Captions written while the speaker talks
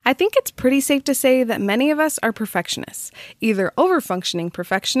I think it's pretty safe to say that many of us are perfectionists, either overfunctioning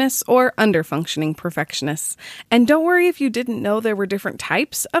perfectionists or underfunctioning perfectionists. And don't worry if you didn't know there were different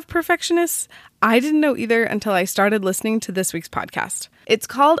types of perfectionists. I didn't know either until I started listening to this week's podcast. It's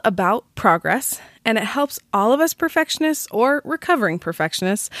called About Progress, and it helps all of us perfectionists or recovering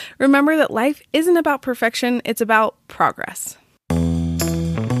perfectionists remember that life isn't about perfection, it's about progress.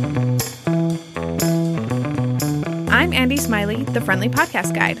 I'm Andy Smiley, the Friendly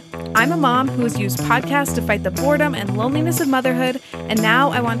Podcast Guide. I'm a mom who has used podcasts to fight the boredom and loneliness of motherhood, and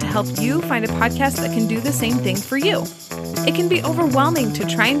now I want to help you find a podcast that can do the same thing for you. It can be overwhelming to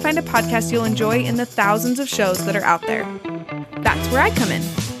try and find a podcast you'll enjoy in the thousands of shows that are out there. That's where I come in.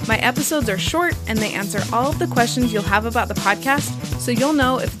 My episodes are short and they answer all of the questions you'll have about the podcast, so you'll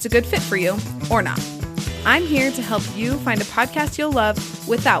know if it's a good fit for you or not. I'm here to help you find a podcast you'll love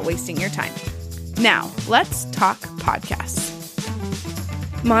without wasting your time. Now, let's talk podcasts.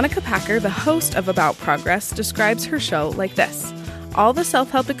 Monica Packer, the host of About Progress, describes her show like this. All the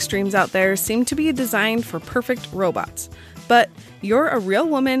self-help extremes out there seem to be designed for perfect robots. But you're a real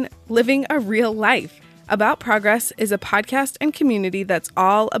woman living a real life. About Progress is a podcast and community that's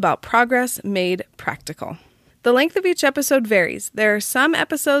all about progress made practical. The length of each episode varies. There are some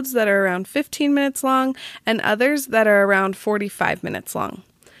episodes that are around 15 minutes long and others that are around 45 minutes long.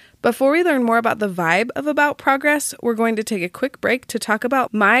 Before we learn more about the vibe of About Progress, we're going to take a quick break to talk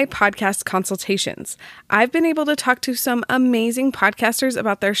about my podcast consultations. I've been able to talk to some amazing podcasters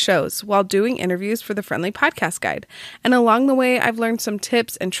about their shows while doing interviews for the Friendly Podcast Guide. And along the way, I've learned some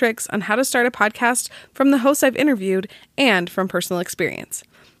tips and tricks on how to start a podcast from the hosts I've interviewed and from personal experience.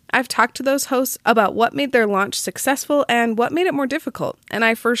 I've talked to those hosts about what made their launch successful and what made it more difficult. And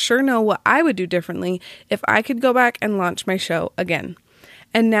I for sure know what I would do differently if I could go back and launch my show again.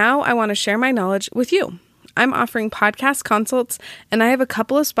 And now I want to share my knowledge with you. I'm offering podcast consults, and I have a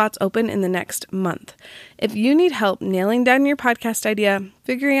couple of spots open in the next month. If you need help nailing down your podcast idea,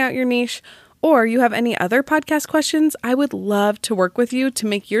 figuring out your niche, or you have any other podcast questions, I would love to work with you to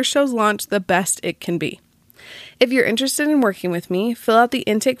make your show's launch the best it can be. If you're interested in working with me, fill out the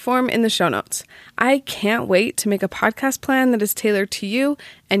intake form in the show notes. I can't wait to make a podcast plan that is tailored to you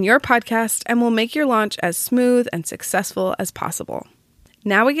and your podcast and will make your launch as smooth and successful as possible.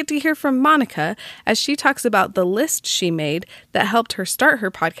 Now we get to hear from Monica as she talks about the list she made that helped her start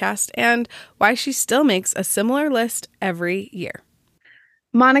her podcast and why she still makes a similar list every year.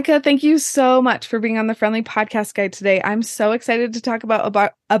 Monica, thank you so much for being on the Friendly Podcast Guide today. I'm so excited to talk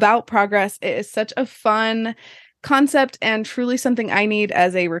about progress. It is such a fun concept and truly something I need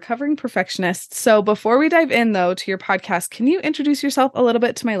as a recovering perfectionist. So before we dive in, though, to your podcast, can you introduce yourself a little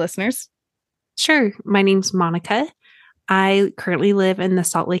bit to my listeners? Sure. My name's Monica. I currently live in the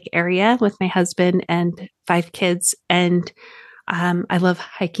Salt Lake area with my husband and 5 kids, and I love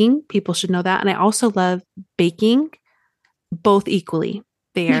hiking. People should know that. And I also love baking, both equally.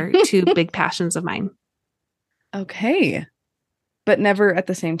 They are 2 big passions of mine. Okay. But never at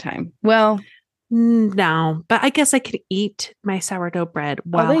the same time. Well, no, but I guess I could eat my sourdough bread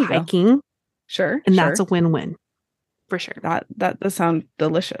while hiking. Go. Sure. And that's a win-win for sure. That does sound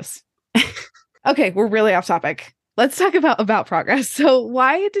delicious. Okay. We're really off topic. Let's talk about progress. So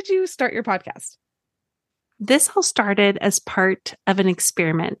why did you start your podcast? This all started as part of an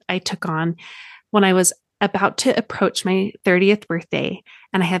experiment I took on when I was about to approach my 30th birthday.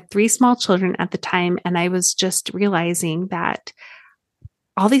 And I had 3 small children at the time. And I was just realizing that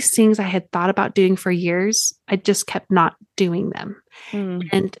all these things I had thought about doing for years, I just kept not doing them.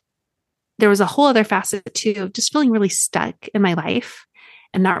 And there was a whole other facet too, of just feeling really stuck in my life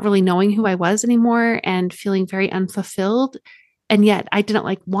and not really knowing who I was anymore and feeling very unfulfilled. And yet I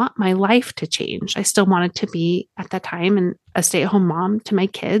didn't want my life to change. I still wanted to be at that time a stay-at-home mom to my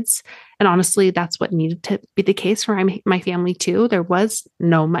kids. And honestly, that's what needed to be the case for my family too. There was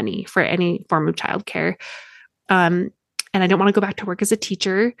no money for any form of childcare. And I don't want to go back to work as a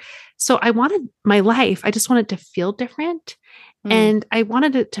teacher. So I wanted my life. I just wanted to feel different. And I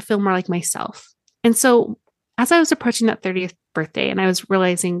wanted it to feel more like myself. And so as I was approaching that 30th birthday and I was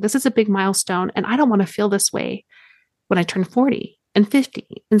realizing this is a big milestone and I don't want to feel this way when I turn 40 and 50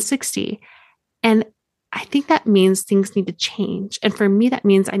 and 60. And I think that means things need to change. And for me, that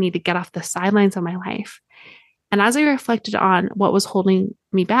means I need to get off the sidelines of my life. And as I reflected on what was holding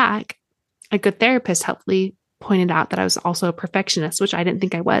me back, a good therapist helpfully pointed out that I was also a perfectionist, which I didn't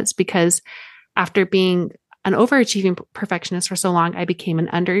think I was, because after being an overachieving perfectionist for so long, I became an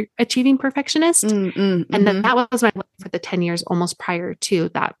underachieving perfectionist. And then that was my life for the 10 years almost prior to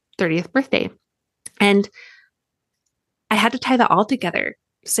that 30th birthday. And I had to tie that all together,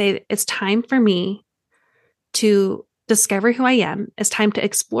 say it's time for me to discover who I am. It's time to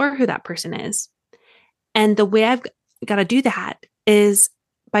explore who that person is. And the way I've got to do that is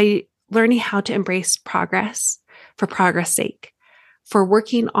by learning how to embrace progress for progress sake, for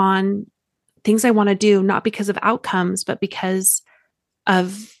working on things I want to do, not because of outcomes, but because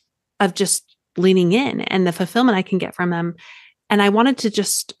of just leaning in and the fulfillment I can get from them. And I wanted to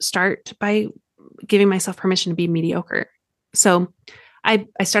just start by giving myself permission to be mediocre. So I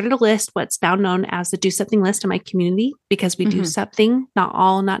started a list, what's now known as the do something list in my community, because we do something, not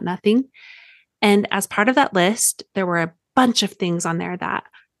all, not nothing. And as part of that list, there were a bunch of things on there that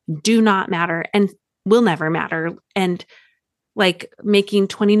do not matter and will never matter. And like making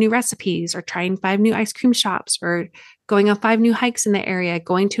 20 new recipes or trying 5 new ice cream shops or going on 5 new hikes in the area,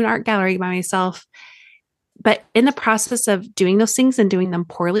 going to an art gallery by myself. But in the process of doing those things and doing them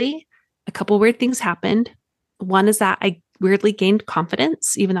poorly, a couple weird things happened. One is that I weirdly gained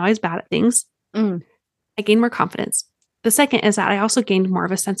confidence, even though I was bad at things. I gained more confidence. The second is that I also gained more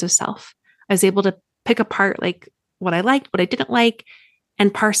of a sense of self. I was able to pick apart like what I liked, what I didn't like,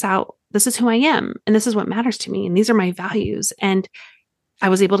 and parse out, this is who I am, and this is what matters to me, and these are my values. And I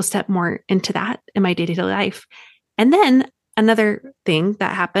was able to step more into that in my day-to-day life. And then another thing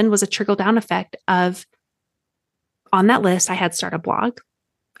that happened was a trickle-down effect of, on that list, I had started a blog,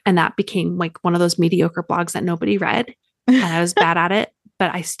 and that became like one of those mediocre blogs that nobody read. And I was bad at it,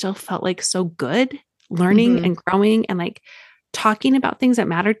 but I still felt like so good learning and growing and like talking about things that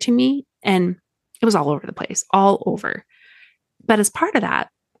mattered to me. And it was all over the place, all over. But as part of that,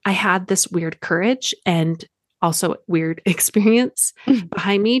 I had this weird courage and also weird experience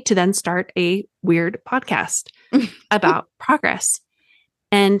behind me to then start a weird podcast about progress.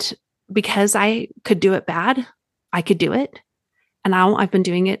 And because I could do it bad, I could do it. And now I've been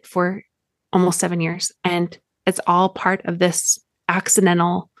doing it for almost 7 years. And it's all part of this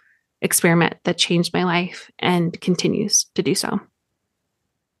accidental experiment that changed my life and continues to do so.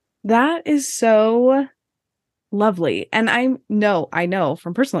 That is so lovely. And I know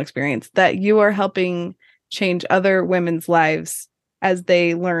from personal experience that you are helping change other women's lives as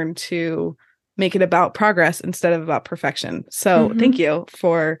they learn to make it about progress instead of about perfection. So thank you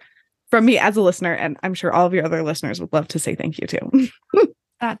from me as a listener. And I'm sure all of your other listeners would love to say thank you too.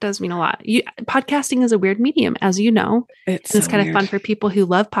 That does mean a lot. Podcasting is a weird medium, as you know. It's kind of fun for people who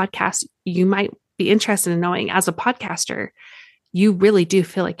love podcasts. You might be interested in knowing, as a podcaster, you really do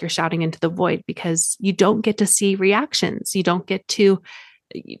feel like you're shouting into the void because you don't get to see reactions. You don't get to,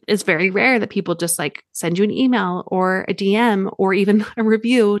 it's very rare that people just like send you an email or a DM or even a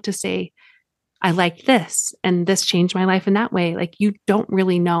review to say, I like this and this changed my life in that way. Like you don't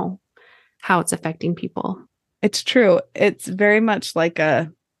really know how it's affecting people. It's true. It's very much like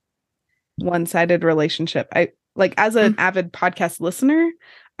a one-sided relationship. I like, as an avid podcast listener,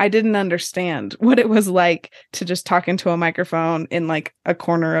 I didn't understand what it was like to just talk into a microphone in like a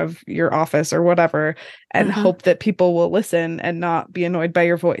corner of your office or whatever and hope that people will listen and not be annoyed by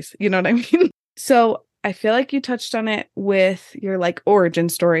your voice. You know what I mean? So I feel like you touched on it with your like origin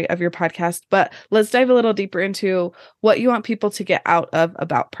story of your podcast, but let's dive a little deeper into what you want people to get out of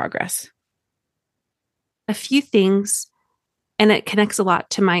about progress. A few things, and it connects a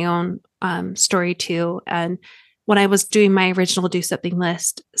lot to my own story too. And when I was doing my original do something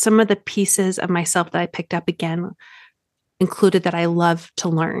list, some of the pieces of myself that I picked up again included that I love to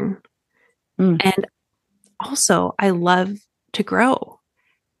learn. And also I love to grow.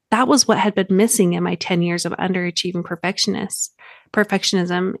 That was what had been missing in my 10 years of underachieving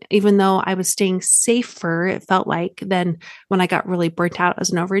perfectionism. Even though I was staying safer, it felt like, then when I got really burnt out as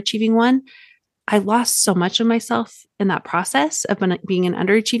an overachieving one, I lost so much of myself in that process of being an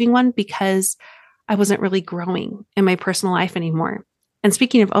underachieving one because I wasn't really growing in my personal life anymore. And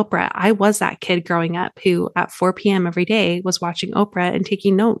speaking of Oprah, I was that kid growing up who at 4 p.m. every day was watching Oprah and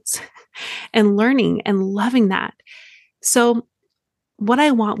taking notes and learning and loving that. So what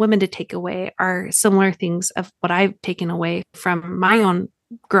I want women to take away are similar things of what I've taken away from my own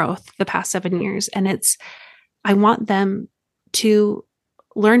growth the past 7 years. And it's, I want them to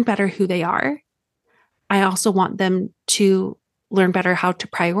learn better who they are. I also want them to learn better how to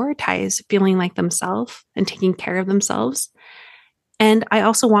prioritize feeling like themselves and taking care of themselves. And I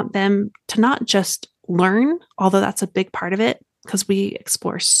also want them to not just learn, although that's a big part of it, because we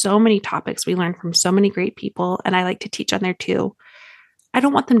explore so many topics. We learn from so many great people, and I like to teach on there too. I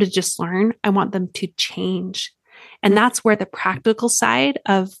don't want them to just learn. I want them to change. And that's where the practical side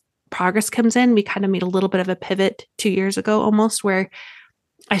of progress comes in. We kind of made a little bit of a pivot 2 years ago almost, where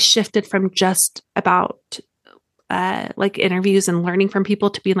I shifted from just about like interviews and learning from people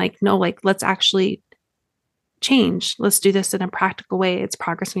to being like, no, like, let's actually change. Let's do this in a practical way. It's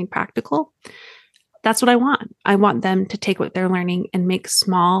progress made practical. That's what I want. I want them to take what they're learning and make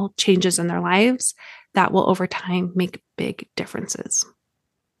small changes in their lives that will over time make big differences.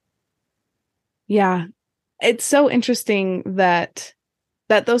 Yeah. It's so interesting that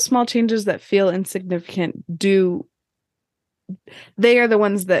those small changes that feel insignificant they are the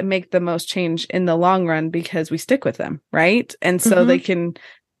ones that make the most change in the long run because we stick with them, right? And so they can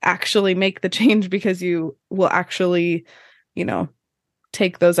actually make the change because you will actually,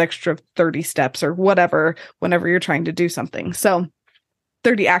 take those extra 30 steps or whatever whenever you're trying to do something. So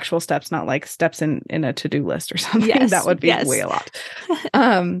 30 actual steps, not like steps in a to-do list or something. Yes, that would be way a lot.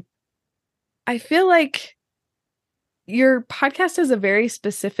 I feel like your podcast has a very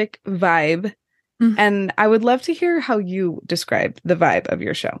specific vibe. And I would love to hear how you describe the vibe of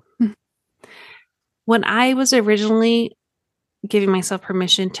your show. When I was originally giving myself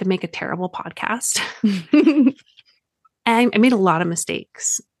permission to make a terrible podcast, I made a lot of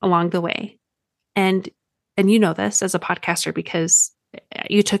mistakes along the way. And you know this as a podcaster because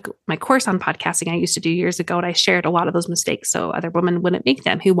you took my course on podcasting I used to do years ago, and I shared a lot of those mistakes so other women wouldn't make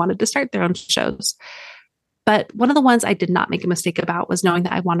them who wanted to start their own shows. But one of the ones I did not make a mistake about was knowing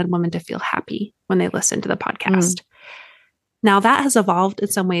that I wanted women to feel happy when they listened to the podcast. Now that has evolved in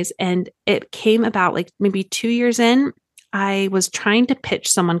some ways, and it came about like maybe 2 years in. I was trying to pitch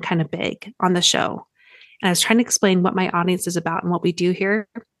someone kind of big on the show, and I was trying to explain what my audience is about and what we do here.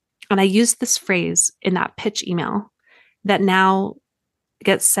 And I used this phrase in that pitch email that now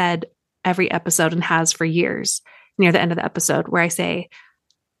gets said every episode and has for years near the end of the episode, where I say,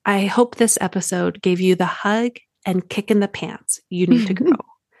 I hope this episode gave you the hug and kick in the pants you need to grow.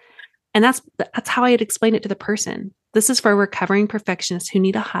 And that's how I had explained it to the person. This is for recovering perfectionists who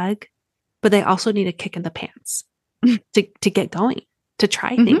need a hug, but they also need a kick in the pants to get going, to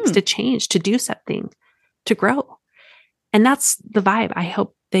try things, to change, to do something, to grow. And that's the vibe I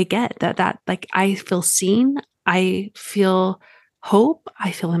hope they get, that like I feel seen, I feel hope,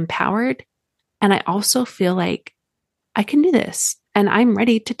 I feel empowered, and I also feel like I can do this. And I'm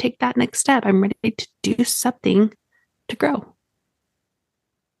ready to take that next step. I'm ready to do something to grow.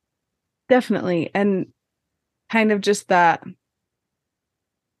 Definitely. And kind of just that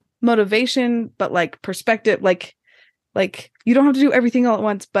motivation, but like perspective, like you don't have to do everything all at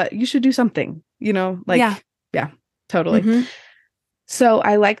once, but you should do something, yeah, totally. So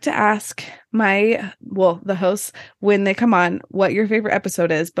I like to ask the hosts when they come on what your favorite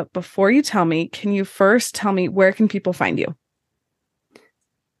episode is. But before you tell me, can you first tell me where can people find you?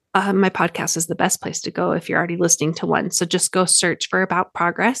 My podcast is the best place to go if you're already listening to one. So just go search for About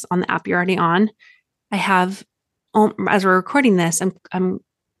Progress on the app you're already on. I have, as we're recording this, I'm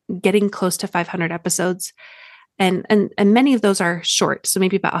getting close to 500 episodes. And many of those are short. So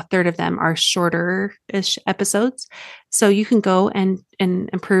maybe about a third of them are shorter-ish episodes. So you can go and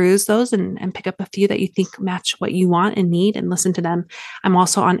peruse those and pick up a few that you think match what you want and need and listen to them. I'm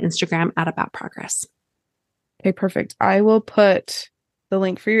also on Instagram at About Progress. Okay, perfect. I will put the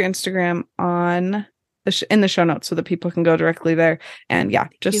link for your Instagram on in the show notes so that people can go directly there. And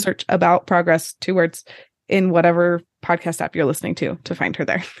just search About Progress, 2 words, in whatever podcast app you're listening to find her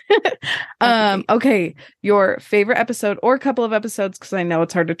there. Okay. Your favorite episode or a couple of episodes, because I know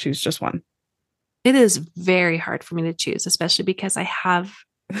it's hard to choose just one. It is very hard for me to choose, especially because I have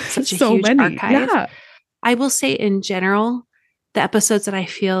such a so huge many. archive. Yeah. I will say in general, the episodes that I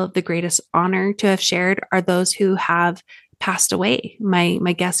feel the greatest honor to have shared are those who have passed away. My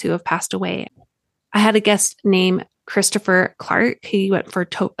guests who have passed away. I had a guest named Christopher Clark. He went for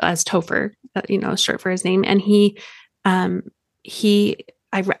as Topher, short for his name. And I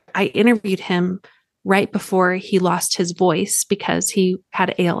interviewed him right before he lost his voice because he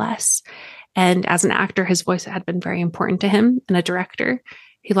had ALS. And as an actor, his voice had been very important to him, and a director.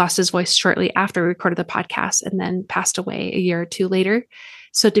 He lost his voice shortly after we recorded the podcast and then passed away a year or 2 later.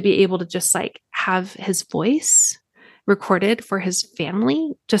 So to be able to just like have his voice recorded for his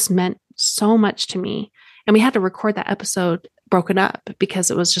family just meant so much to me. And we had to record that episode broken up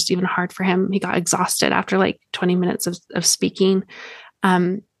because it was just even hard for him. He got exhausted after like 20 minutes of speaking.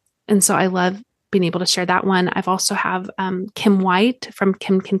 And so I love being able to share that one. I've also have Kim White from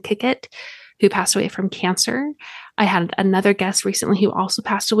Kim Can Kick It, who passed away from cancer. I had another guest recently who also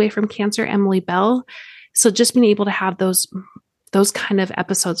passed away from cancer, Emily Bell. So just being able to have those kind of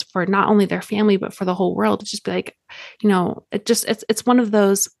episodes for not only their family, but for the whole world, to just be like, it's one of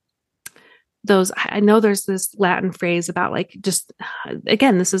those, I know there's this Latin phrase about like, just,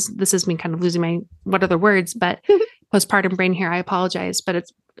 again, this is me kind of losing my, what other words, but postpartum brain here, I apologize,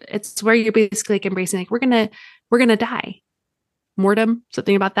 but it's where you're basically like embracing, like, we're going to die. Mortem,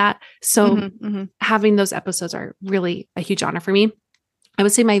 something about that. So having those episodes are really a huge honor for me. I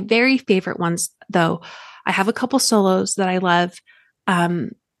would say my very favorite ones, though, I have a couple solos that I love.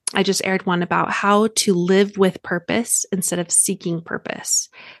 Um, I just aired one about how to live with purpose instead of seeking purpose.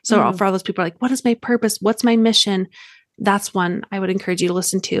 So for all those people are like, what is my purpose? What's my mission? That's one I would encourage you to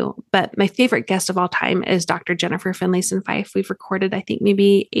listen to. But my favorite guest of all time is Dr. Jennifer Finlayson Fife. We've recorded, I think,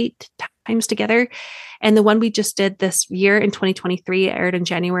 maybe 8 times together. And the one we just did this year in 2023 aired in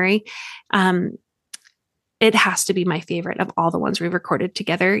January. It has to be my favorite of all the ones we've recorded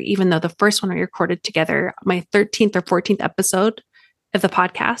together, even though the first one we recorded together, my 13th or 14th episode of the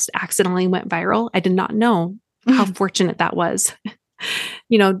podcast accidentally went viral. I did not know how fortunate that was,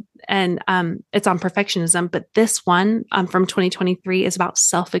 and it's on perfectionism. But this one from 2023 is about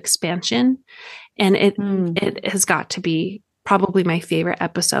self-expansion. And it has got to be probably my favorite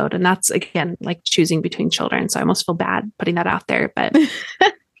episode. And that's, again, like choosing between children. So I almost feel bad putting that out there, but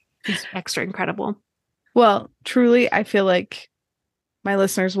it's extra incredible. Well, truly, I feel like my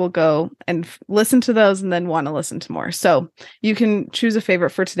listeners will go and listen to those and then want to listen to more. So you can choose a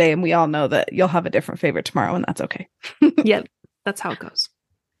favorite for today. And we all know that you'll have a different favorite tomorrow, and that's okay. Yep. That's how it goes.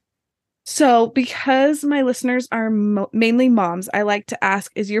 So because my listeners are mainly moms, I like to ask,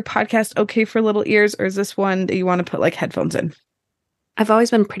 is your podcast okay for little ears, or is this one that you want to put like headphones in? I've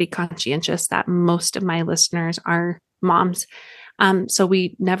always been pretty conscientious that most of my listeners are moms. So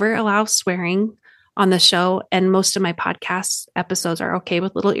we never allow swearing on the show, and most of my podcast episodes are okay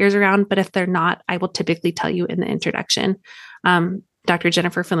with little ears around. But if they're not, I will typically tell you in the introduction. Dr.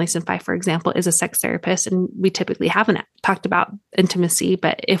 Jennifer Finlayson Fife, for example, is a sex therapist, and we typically haven't talked about intimacy.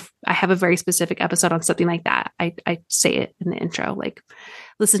 But if I have a very specific episode on something like that, I say it in the intro, like,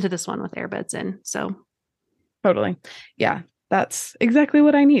 listen to this one with earbuds in. So totally. Yeah. That's exactly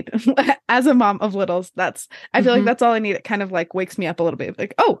what I need as a mom of littles. I feel like that's all I need. It kind of like wakes me up a little bit.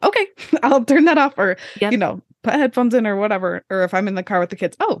 Like, oh, okay, I'll turn that off, or, put headphones in or whatever. Or if I'm in the car with the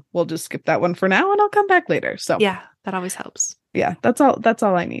kids, oh, we'll just skip that one for now and I'll come back later. So yeah, that always helps. Yeah, that's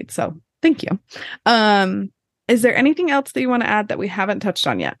all I need. So thank you. Is there anything else that you want to add that we haven't touched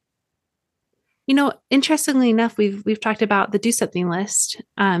on yet? Interestingly enough, we've talked about the do something list.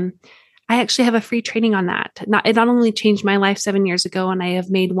 I actually have a free training on that. It not only changed my life 7 years ago, and I have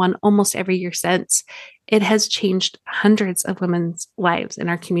made one almost every year since. It has changed hundreds of women's lives in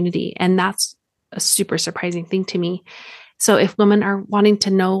our community. And that's a super surprising thing to me. So if women are wanting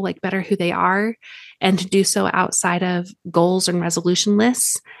to know like better who they are and to do so outside of goals and resolution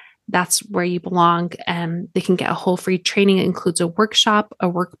lists, that's where you belong. And they can get a whole free training. It includes a workshop, a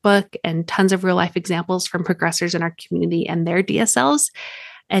workbook, and tons of real life examples from progressors in our community and their DSLs.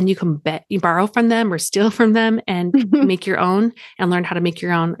 And you can borrow from them or steal from them and make your own and learn how to make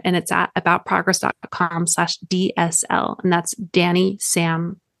your own. And it's at aboutprogress.com/DSL. And that's Danny,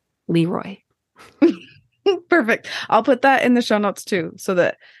 Sam, Leroy. Perfect. I'll put that in the show notes too, so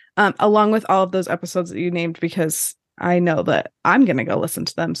that along with all of those episodes that you named, because I know that I'm going to go listen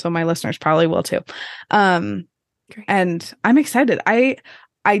to them. So my listeners probably will too. And I'm excited.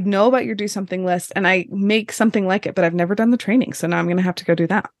 I know about your do something list, and I make something like it, but I've never done the training. So now I'm going to have to go do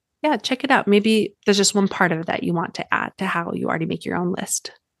that. Yeah, check it out. Maybe there's just one part of it that you want to add to how you already make your own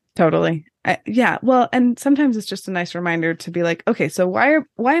list. Totally. Yeah. Well, and sometimes it's just a nice reminder to be like, okay, so why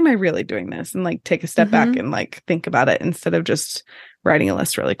am I really doing this? And like take a step back and like think about it instead of just writing a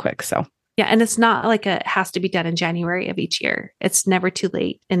list really quick. So yeah. And it's not like it has to be done in January of each year. It's never too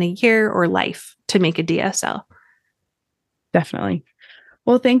late in a year or life to make a DSL. Definitely.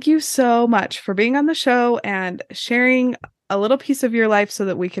 Well, thank you so much for being on the show and sharing a little piece of your life so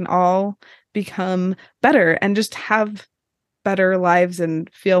that we can all become better and just have better lives and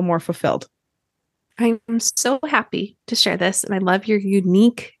feel more fulfilled. I'm so happy to share this, and I love your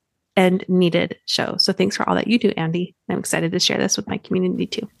unique and needed show. So thanks for all that you do, Andy. I'm excited to share this with my community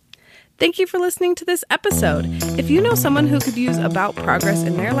too. Thank you for listening to this episode. If you know someone who could use About Progress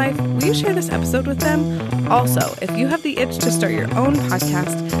in their life, will you share this episode with them? Also, if you have the itch to start your own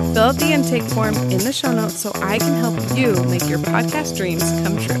podcast, fill out the intake form in the show notes so I can help you make your podcast dreams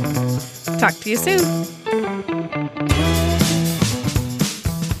come true. Talk to you soon.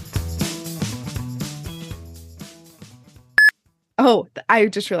 Oh, I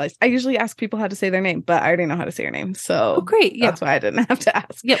just realized I usually ask people how to say their name, but I already know how to say your name. So great. Yeah. That's why I didn't have to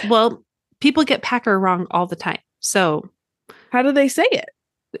ask. Yeah. Well, people get Packer wrong all the time. So how do they say it?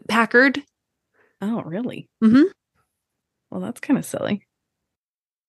 Packard. Oh, really? Mm-hmm. Well, that's kind of silly.